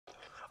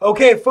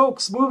Okay,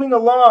 folks, moving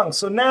along.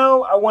 So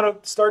now I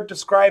want to start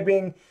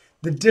describing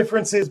the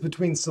differences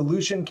between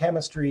solution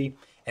chemistry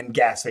and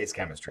gas phase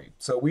chemistry.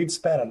 So we've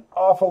spent an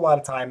awful lot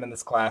of time in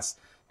this class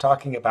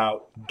talking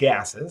about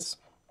gases.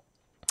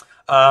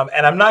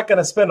 And I'm not going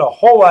to spend a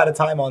whole lot of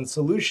time on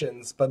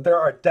solutions, but there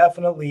are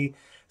definitely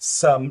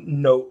some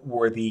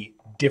noteworthy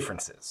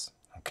differences.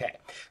 Okay,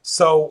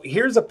 so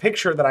here's a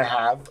picture that I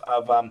have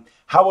of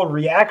how a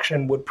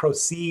reaction would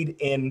proceed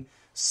in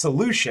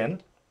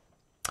solution.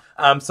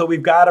 So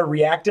we've got a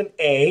reactant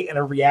A and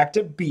a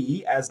reactant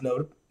B, as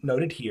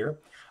noted here.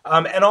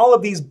 And all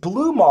of these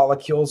blue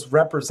molecules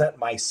represent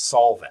my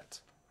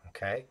solvent.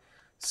 Okay,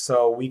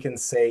 so we can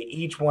say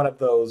each one of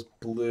those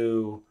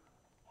blue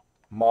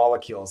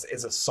molecules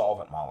is a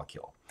solvent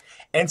molecule.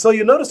 And so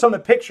you'll notice from the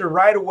picture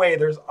right away,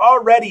 there's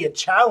already a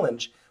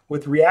challenge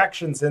with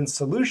reactions in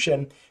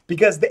solution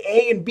because the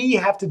A and B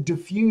have to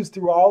diffuse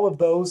through all of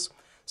those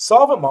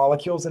solvent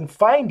molecules and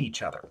find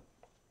each other.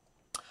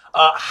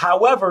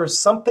 However,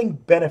 something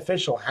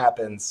beneficial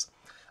happens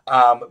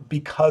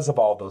because of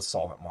all those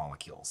solvent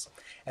molecules.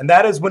 And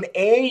that is when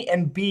A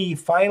and B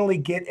finally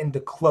get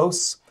into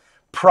close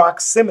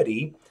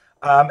proximity.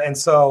 And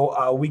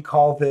so we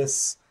call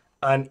this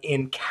an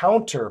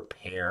encounter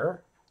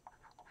pair.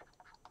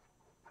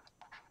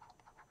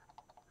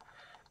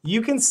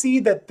 You can see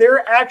that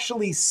they're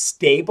actually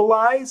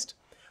stabilized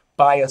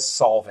by a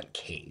solvent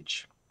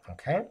cage.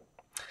 Okay?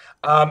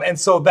 And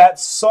so that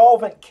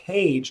solvent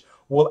cage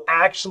will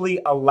actually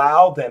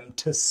allow them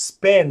to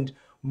spend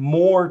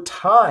more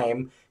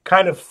time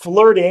kind of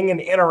flirting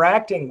and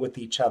interacting with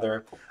each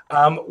other.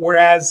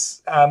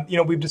 Whereas,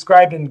 we've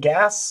described in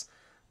gas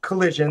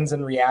collisions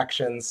and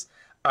reactions,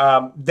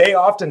 they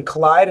often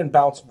collide and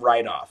bounce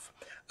right off,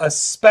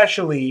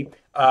 especially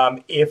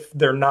if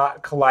they're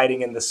not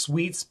colliding in the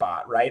sweet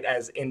spot, right,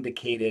 as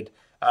indicated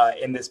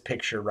in this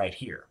picture right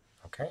here.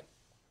 Okay.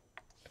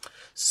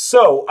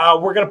 So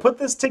we're going to put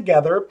this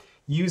together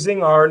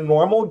using our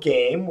normal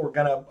game. We're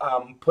going to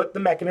put the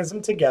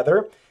mechanism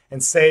together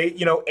and say,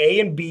 A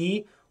and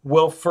B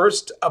will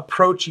first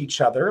approach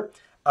each other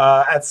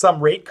at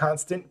some rate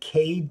constant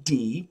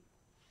KD,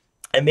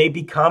 and they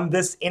become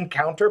this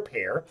encounter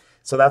pair.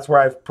 So that's where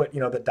I've put,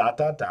 the dot,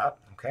 dot, dot,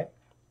 okay?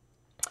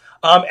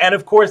 And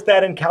of course,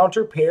 that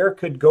encounter pair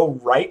could go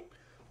right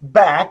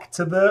back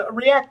to the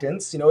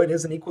reactants. It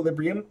is an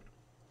equilibrium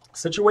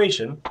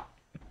situation.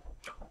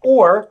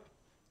 Or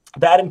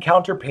that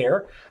encounter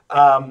pair,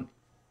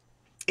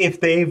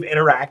 if they've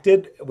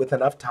interacted with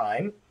enough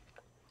time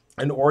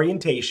and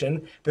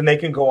orientation, then they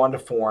can go on to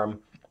form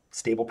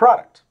stable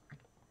product.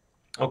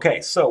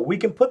 Okay, so we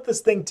can put this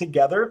thing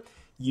together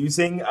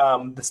using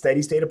the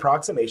steady state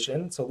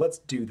approximation. So let's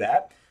do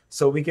that.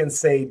 So we can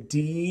say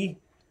d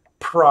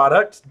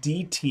product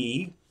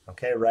dt,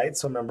 okay, right?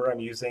 So remember, I'm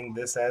using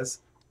this as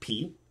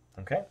P,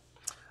 okay?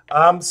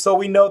 So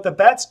we note that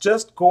that's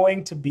just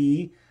going to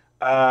be,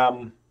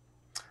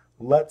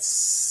 let's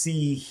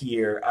see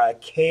here,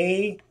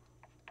 KC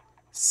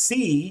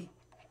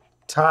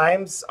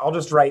times, I'll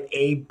just write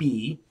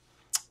AB,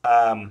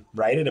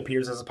 right? It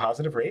appears as a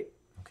positive rate,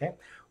 okay?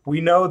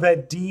 We know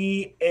that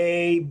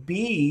DAB,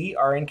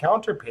 our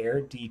encounter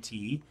pair,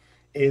 DT,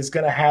 is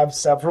going to have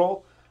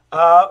several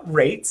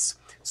rates.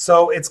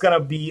 So it's going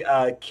to be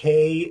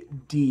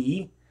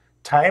KD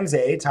times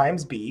A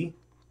times B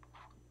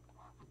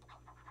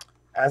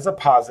as a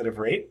positive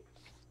rate.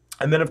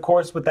 And then, of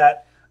course, with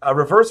that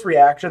reverse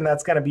reaction,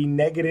 that's going to be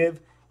negative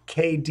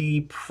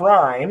KD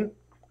prime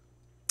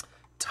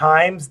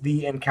times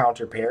the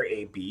encounter pair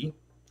AB,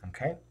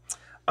 okay?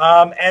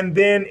 And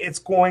then it's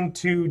going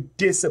to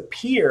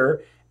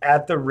disappear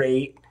at the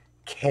rate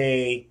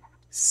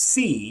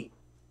KC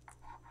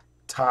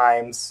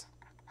times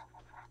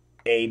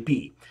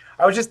AB.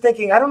 I was just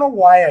thinking, I don't know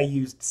why I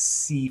used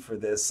C for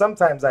this.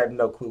 Sometimes I have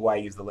no clue why I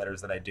use the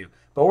letters that I do,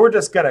 but we're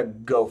just going to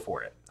go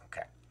for it.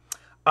 Okay.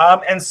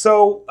 And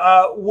so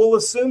we'll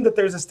assume that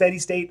there's a steady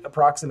state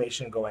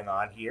approximation going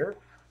on here.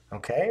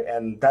 Okay,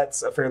 and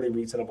that's a fairly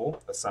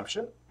reasonable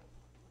assumption.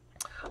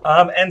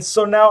 And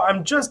so now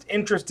I'm just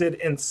interested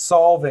in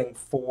solving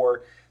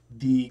for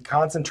the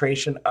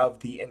concentration of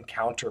the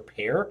encounter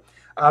pair.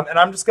 And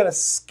I'm just going to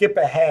skip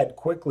ahead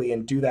quickly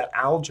and do that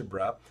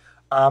algebra.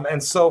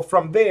 And so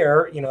from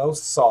there,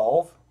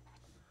 solve,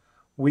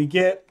 we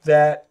get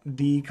that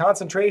the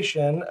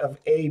concentration of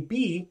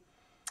AB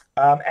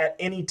at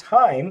any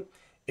time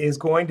is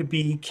going to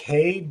be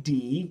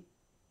KD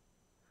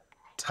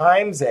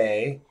times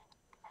A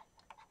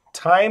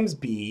times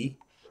B,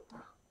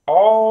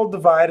 all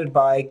divided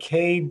by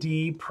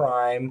KD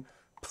prime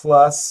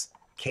plus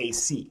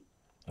KC.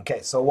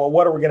 Okay, so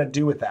what are we going to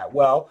do with that?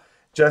 Well,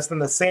 just in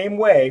the same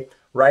way,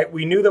 right,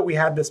 we knew that we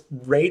had this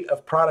rate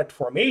of product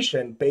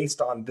formation based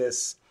on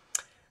this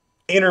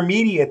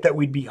intermediate that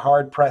we'd be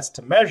hard-pressed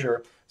to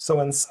measure.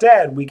 So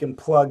instead, we can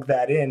plug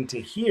that into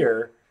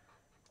here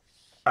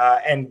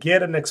and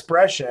get an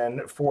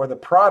expression for the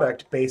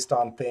product based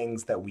on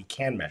things that we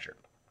can measure.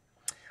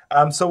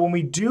 So when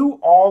we do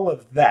all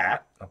of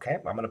that, okay,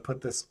 I'm going to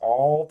put this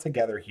all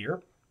together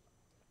here.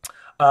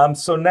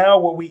 So now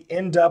what we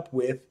end up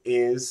with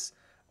is,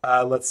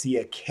 let's see,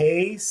 a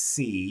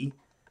Kc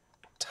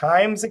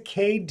times a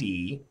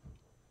Kd,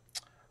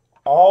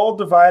 all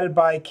divided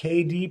by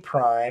Kd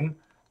prime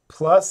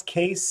plus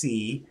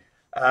Kc.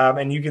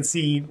 And you can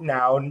see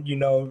now, you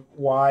know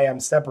why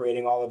I'm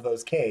separating all of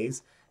those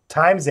Ks,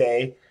 times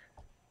A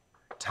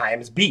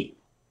times B.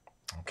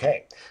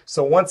 Okay,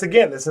 so once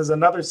again, this is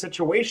another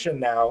situation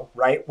now,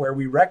 right, where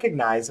we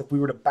recognize if we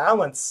were to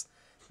balance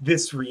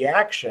this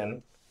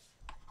reaction,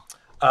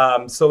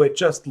 so it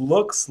just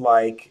looks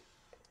like,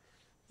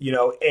 you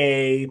know,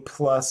 A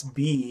plus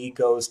B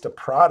goes to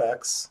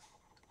products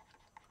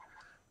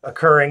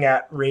occurring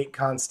at rate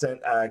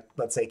constant,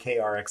 let's say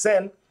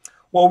KRxn.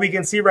 Well, we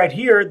can see right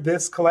here,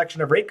 this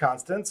collection of rate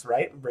constants,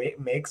 right,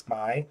 makes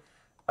my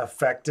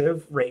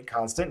effective rate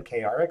constant,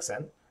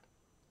 KRxn.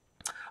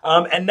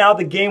 And now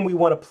the game we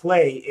want to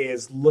play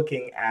is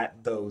looking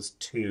at those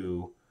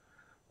two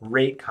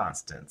rate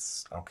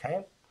constants,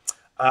 okay?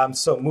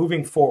 So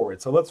moving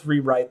forward, so let's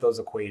rewrite those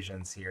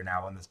equations here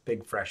now on this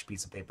big fresh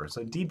piece of paper.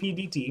 So dp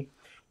dt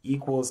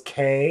equals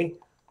k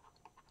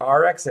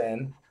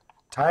rxn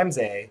times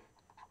a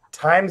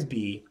times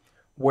b,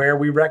 where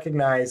we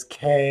recognize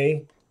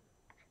k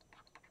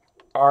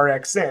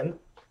rxn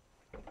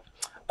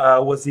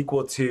was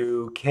equal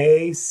to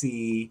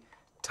kc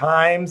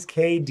times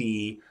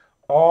kd,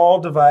 all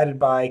divided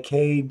by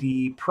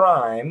kd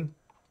prime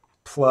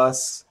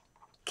plus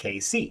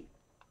kc,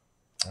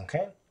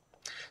 okay?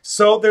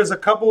 So there's a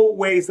couple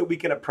ways that we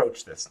can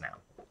approach this now.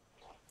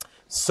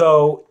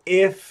 So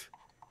if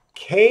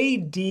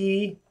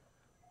Kd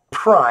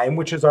prime,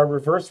 which is our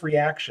reverse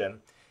reaction,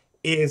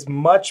 is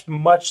much,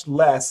 much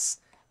less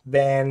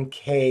than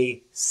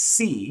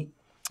Kc,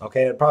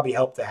 okay, it'd probably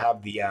help to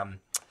have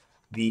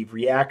the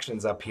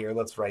reactions up here.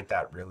 Let's write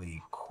that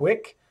really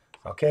quick.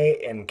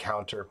 Okay,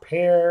 encounter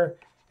pair,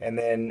 and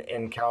then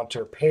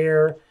encounter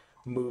pair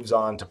moves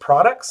on to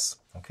products,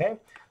 okay?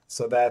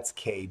 So that's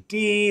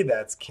Kd,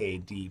 that's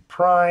Kd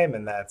prime,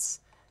 and that's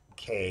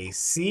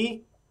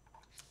Kc.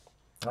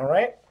 All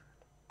right.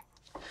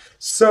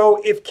 So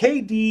if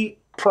Kd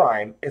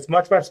prime is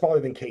much, much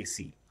smaller than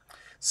Kc,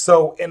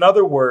 so in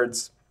other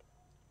words,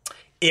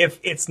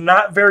 if it's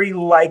not very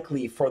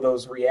likely for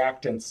those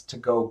reactants to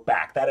go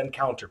back, that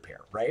encounter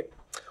pair, right?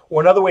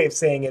 Or another way of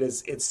saying it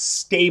is it's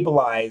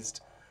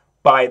stabilized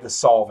by the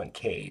solvent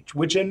cage,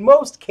 which in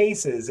most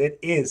cases it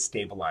is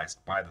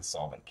stabilized by the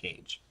solvent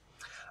cage.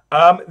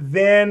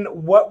 Then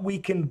what we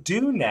can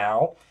do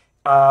now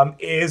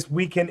is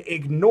we can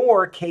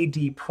ignore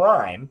Kd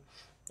prime,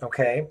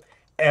 okay?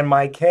 And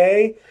my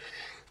K,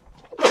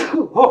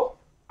 oh,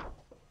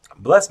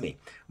 bless me,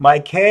 my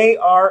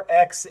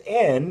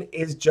KRxn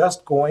is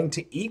just going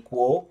to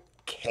equal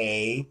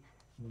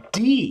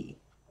Kd.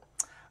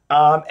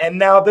 And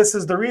now this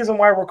is the reason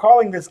why we're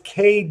calling this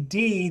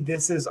Kd.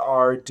 This is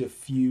our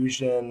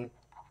diffusion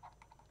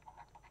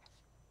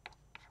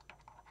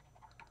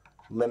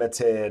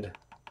limited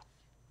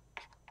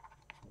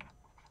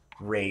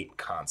rate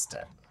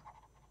constant,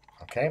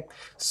 okay?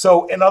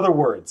 So in other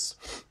words,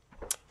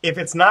 if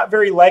it's not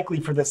very likely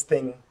for this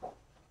thing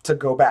to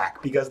go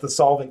back because the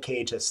solvent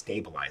cage has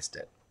stabilized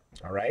it,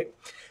 all right,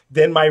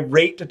 then my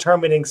rate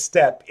determining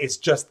step is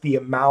just the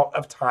amount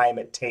of time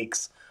it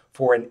takes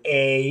for an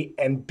A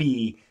and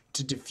B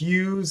to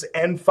diffuse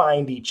and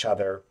find each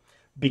other,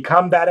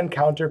 become that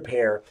encounter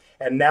pair,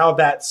 and now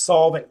that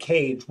solvent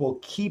cage will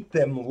keep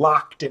them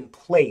locked in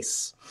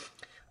place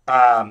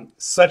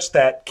such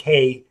that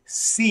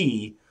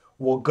Kc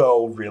will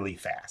go really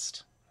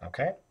fast,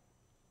 okay?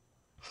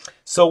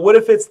 So what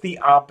if it's the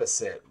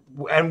opposite?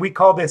 And we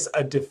call this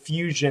a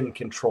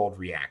diffusion-controlled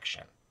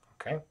reaction,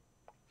 okay?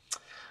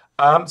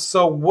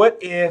 So what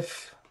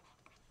if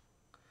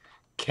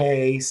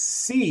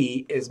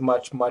Kc is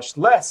much, much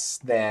less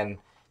than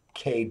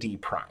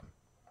Kd prime,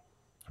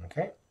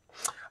 okay?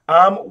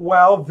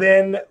 Well,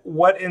 then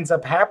what ends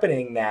up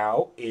happening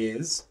now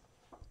is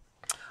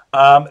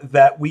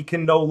that we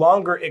can no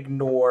longer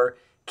ignore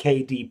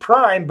Kd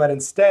prime, but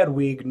instead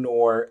we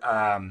ignore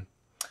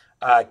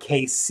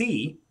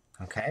Kc,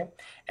 okay?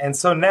 And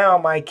so now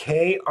my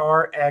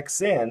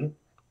KRxn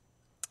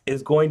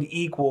is going to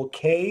equal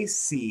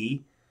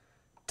Kc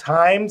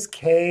times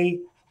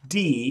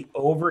Kd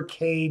over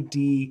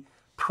Kd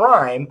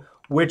prime,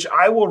 which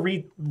I will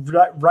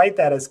write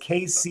that as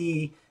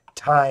Kc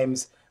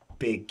times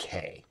big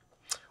K,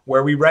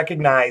 where we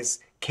recognize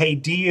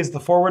Kd is the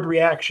forward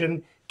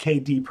reaction,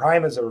 Kd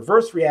prime is a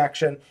reverse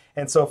reaction,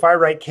 and so if I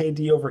write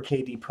Kd over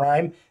Kd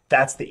prime,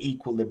 that's the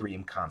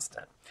equilibrium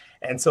constant.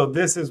 And so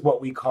this is what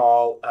we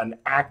call an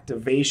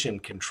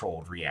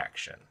activation-controlled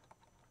reaction,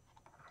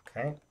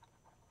 okay?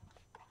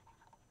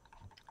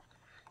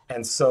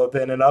 And so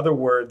then in other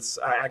words,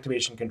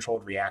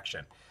 activation-controlled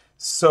reaction.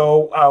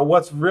 So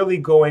what's really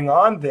going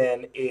on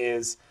then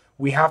is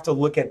we have to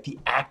look at the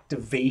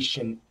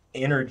activation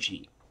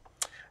energy.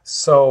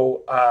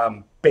 So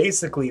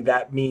basically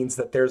that means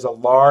that there's a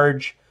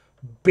large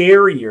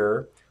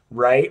barrier,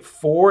 right,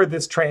 for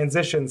this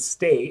transition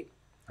state,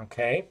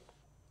 okay?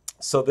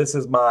 So this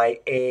is my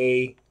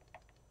A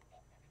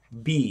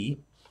B.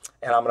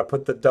 And I'm going to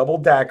put the double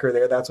dacker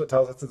there. That's what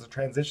tells us it's a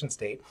transition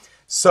state.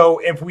 So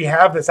if we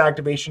have this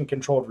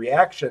activation-controlled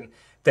reaction,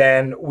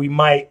 then we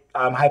might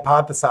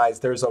hypothesize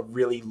there's a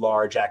really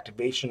large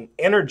activation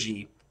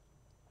energy,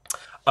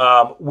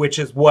 which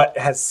is what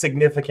has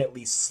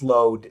significantly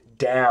slowed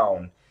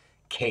down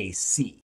Kc.